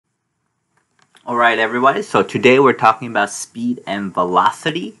Alright everybody, so today we're talking about speed and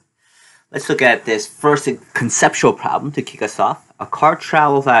velocity. Let's look at this first conceptual problem to kick us off. A car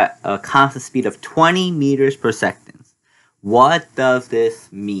travels at a constant speed of 20 meters per second. What does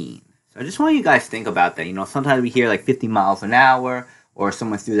this mean? So I just want you guys to think about that. You know, sometimes we hear like 50 miles an hour, or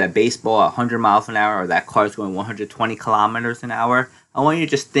someone threw that baseball at 100 miles an hour, or that car's going 120 kilometers an hour. I want you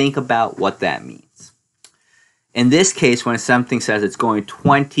to just think about what that means. In this case, when something says it's going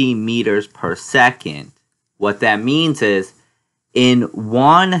 20 meters per second, what that means is in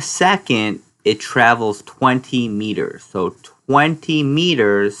 1 second, it travels 20 meters. So 20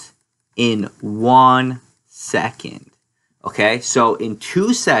 meters in 1 second. Okay, so in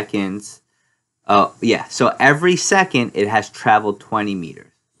 2 seconds, so every second it has traveled 20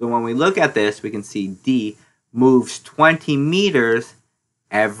 meters. So when we look at this, we can see D moves 20 meters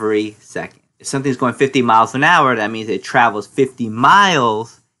every second. If something's going 50 miles an hour, that means it travels 50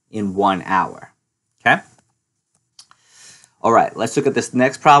 miles in 1 hour. Okay? All right, let's look at this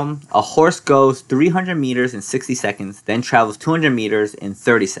next problem. A horse goes 300 meters in 60 seconds, then travels 200 meters in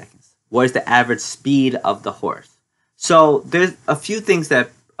 30 seconds. What is the average speed of the horse? So there's a few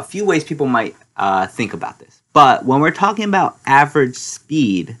ways people might think about this. But when we're talking about average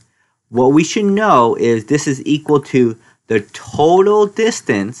speed, what we should know is this is equal to the total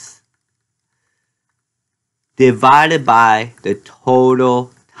distance divided by the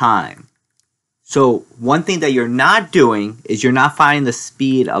total time. So one thing that you're not doing is you're not finding the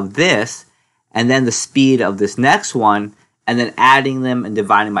speed of this and then the speed of this next one and then adding them and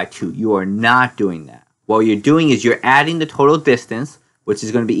dividing by 2. You are not doing that. What you're doing is you're adding the total distance, which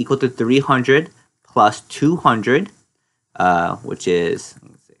is going to be equal to 300 plus 200, which is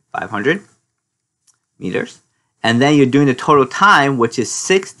 500 meters. And then you're doing the total time, which is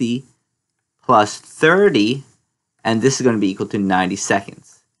 60 plus 30, and this is going to be equal to 90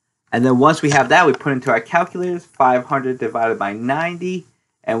 seconds. And then once we have that, we put into our calculators 500 divided by 90,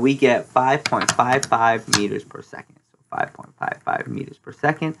 and we get 5.55 meters per second. So 5.55 meters per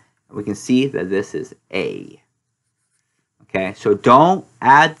second, and we can see that this is A. Okay, so don't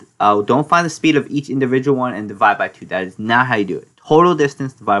find the speed of each individual one and divide by 2. That is not how you do it. Total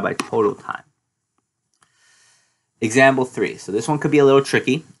distance divided by total time. Example 3. So this one could be a little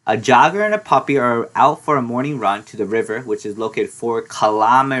tricky. A jogger and a puppy are out for a morning run to the river, which is located 4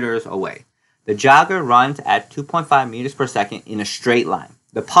 kilometers away. The jogger runs at 2.5 meters per second in a straight line.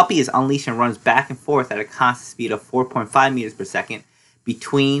 The puppy is unleashed and runs back and forth at a constant speed of 4.5 meters per second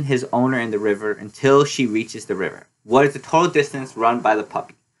between his owner and the river until she reaches the river. What is the total distance run by the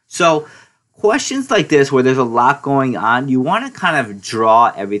puppy? So questions like this where there's a lot going on, you want to kind of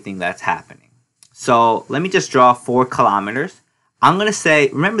draw everything that's happening. So let me just draw 4 kilometers. I'm going to say,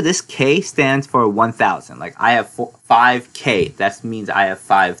 remember this K stands for 1,000. Like I have 5K. That means I have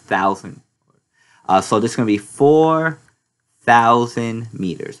 5,000. So this is going to be 4,000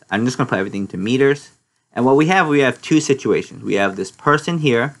 meters. I'm just going to put everything to meters. And what we have 2 situations. We have this person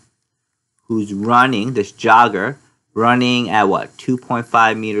here who's running, this jogger, running at what?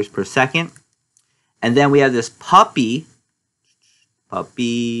 2.5 meters per second. And then we have this puppy.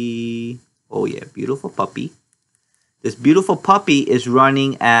 Oh yeah, beautiful puppy. This beautiful puppy is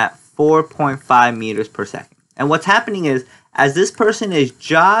running at 4.5 meters per second. And what's happening is, as this person is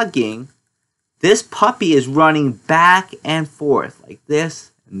jogging, this puppy is running back and forth like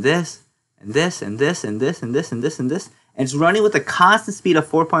this, and this, and this, and this, and this, and this, and this, and this. And it's running with a constant speed of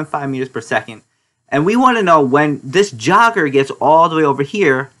 4.5 meters per second. And we want to know when this jogger gets all the way over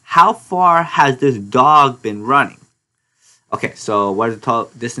here, how far has this dog been running? Okay, so what is the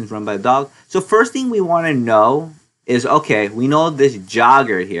total distance run by the dog? So first thing we want to know is, okay, we know this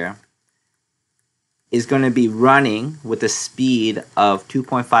jogger here is going to be running with a speed of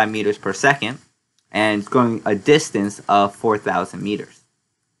 2.5 meters per second and it's going a distance of 4,000 meters.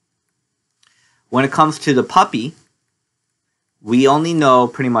 When it comes to the puppy, we only know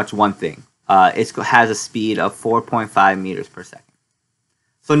pretty much one thing. It has a speed of 4.5 meters per second.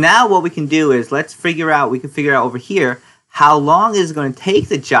 So now what we can do is we can figure out over here how long is it going to take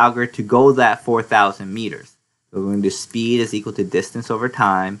the jogger to go that 4,000 meters. So we're going to do speed is equal to distance over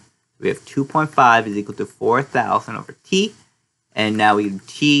time. We have 2.5 is equal to 4,000 over t. And now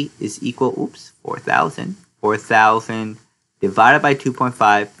t is equal, 4,000. 4,000 divided by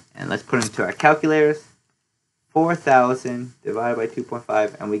 2.5. And let's put it into our calculators. 4,000 divided by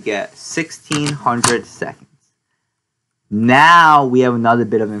 2.5. And we get 1,600 seconds. Now we have another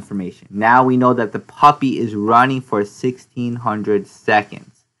bit of information. Now we know that the puppy is running for 1,600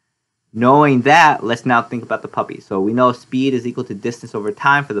 seconds. Knowing that, let's now think about the puppy. So we know speed is equal to distance over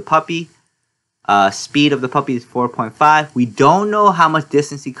time for the puppy. Speed of the puppy is 4.5. We don't know how much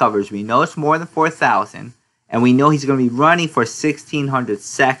distance he covers. We know it's more than 4,000. And we know he's going to be running for 1,600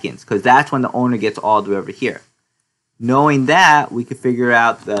 seconds because that's when the owner gets all the way over here. Knowing that, we can figure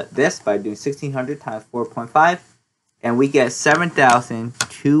out this by doing 1,600 times 4.5. And we get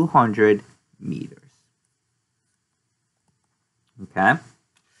 7,200 meters. Okay.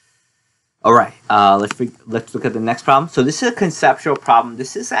 All right. Let's look at the next problem. So this is a conceptual problem.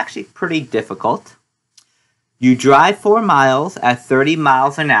 This is actually pretty difficult. You drive 4 miles at 30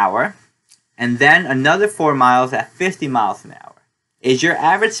 miles an hour, and then another 4 miles at 50 miles an hour. Is your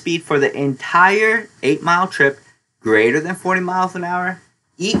average speed for the entire 8-mile trip greater than 40 miles an hour,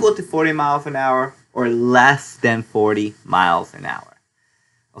 equal to 40 miles an hour, or less than 40 miles an hour?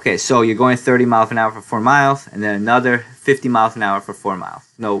 Okay, so you're going 30 miles an hour for 4 miles, and then another 50 miles an hour for 4 miles.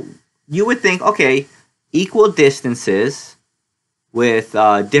 No, you would think, okay, equal distances with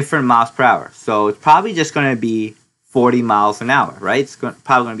different miles per hour. So it's probably just going to be 40 miles an hour, right? It's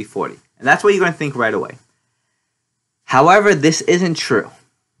probably going to be 40. And that's what you're going to think right away. However, this isn't true.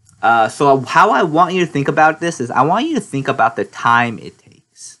 So how I want you to think about this is I want you to think about the time it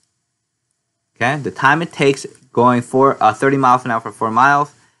takes. Okay? The time it takes going 30 miles an hour for 4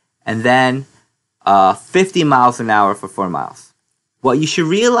 miles, and then 50 miles an hour for 4 miles. What you should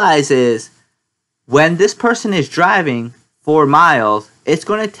realize is when this person is driving 4 miles, it's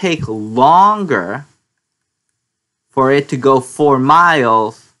going to take longer for it to go 4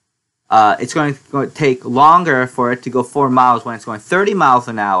 miles. It's going to take longer for it to go 4 miles when it's going 30 miles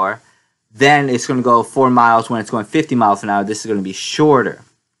an hour. Then it's going to go 4 miles when it's going 50 miles an hour. This is going to be shorter.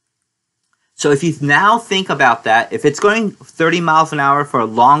 So if you now think about that, if it's going 30 miles an hour for a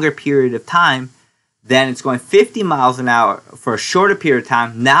longer period of time, then it's going 50 miles an hour for a shorter period of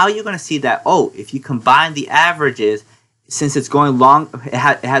time. Now you're going to see that, oh, if you combine the averages, since it's going long, it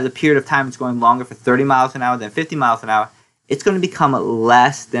has a period of time it's going longer for 30 miles an hour than 50 miles an hour, it's going to become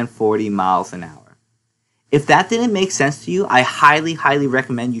less than 40 miles an hour. If that didn't make sense to you, I highly, highly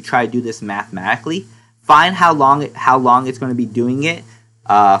recommend you try to do this mathematically. Find how long it's going to be doing it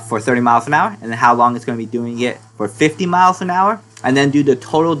for 30 miles an hour, and then how long it's going to be doing it for 50 miles an hour, and then do the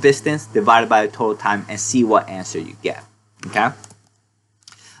total distance divided by the total time and see what answer you get. Okay?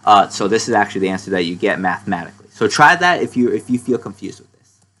 So this is actually the answer that you get mathematically. So try that if you feel confused with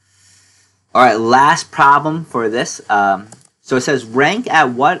this. All right, last problem for this. So it says rank at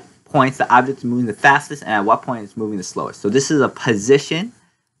what points the object is moving the fastest and at what point it's moving the slowest. So this is a position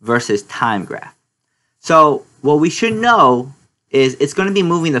versus time graph. So what we should know is it's going to be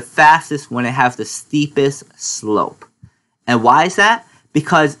moving the fastest when it has the steepest slope. And why is that?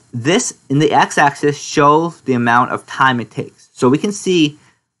 Because this in the x-axis shows the amount of time it takes. So we can see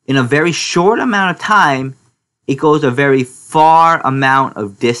in a very short amount of time, it goes a very far amount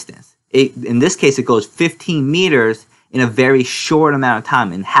of distance. In this case, it goes 15 meters in a very short amount of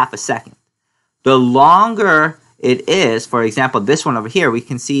time, in half a second. The longer it is, for example, this one over here, we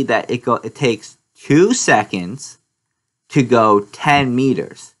can see that it takes 2 seconds to go 10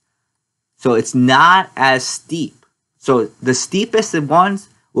 meters. So it's not as steep. So the steepest ones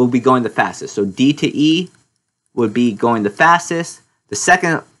will be going the fastest. So D to E would be going the fastest. The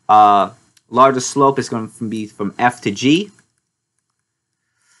second largest slope is going to be from F to G.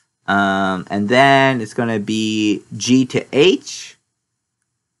 And then it's going to be G to H.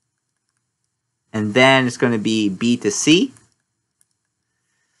 And then it's going to be B to C.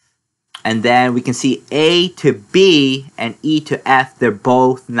 And then we can see A to B and E to F, they're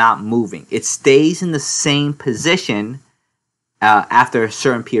both not moving. It stays in the same position after a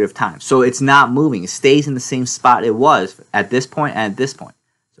certain period of time. So it's not moving. It stays in the same spot it was at this point and at this point.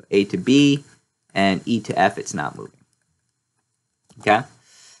 So A to B and E to F, it's not moving. Okay?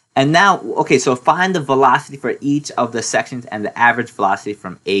 And now, okay, so find the velocity for each of the sections and the average velocity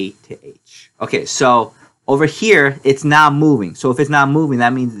from A to H. Okay, so over here, it's not moving. So if it's not moving,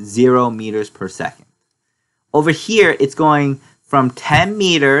 that means 0 meters per second. Over here, it's going from 10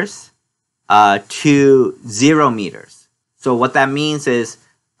 meters to 0 meters. So what that means is,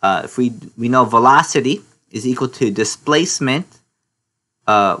 if we know velocity is equal to displacement,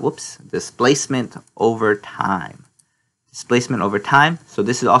 displacement over time. Displacement over time. So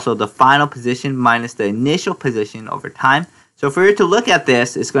this is also the final position minus the initial position over time. So if we were to look at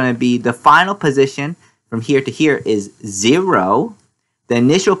this, it's going to be the final position from here to here is 0. The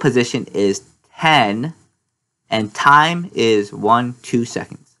initial position is 10. And time is 2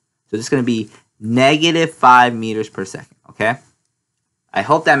 seconds. So this is going to be negative 5 meters per second. Okay? I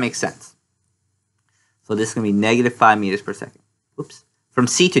hope that makes sense. So this is going to be negative 5 meters per second. Oops. From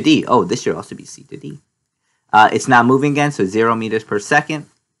C to D. Oh, this should also be C to D. It's not moving again, so 0 meters per second.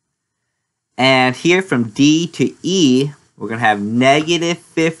 And here from D to E, we're going to have negative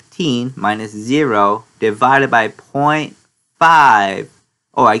 15 minus 0 divided by 0.5.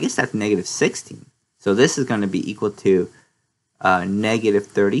 Oh, I guess that's negative 16. So this is going to be equal to negative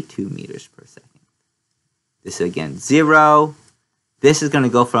 32 meters per second. This is again 0. This is going to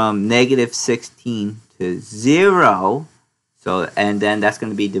go from negative 16 to 0. So, and then that's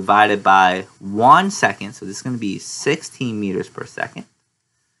going to be divided by 1 second. So this is going to be 16 meters per second.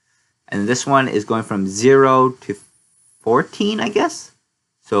 And this one is going from 0 to 14, I guess.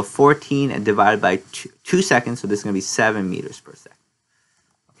 So 14 and divided by 2 seconds. So this is going to be 7 meters per second.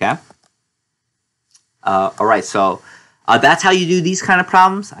 Okay? All right, so that's how you do these kind of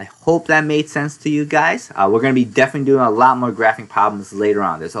problems. I hope that made sense to you guys. We're going to be definitely doing a lot more graphing problems later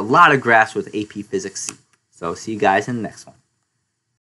on. There's a lot of graphs with AP Physics C. So see you guys in the next one.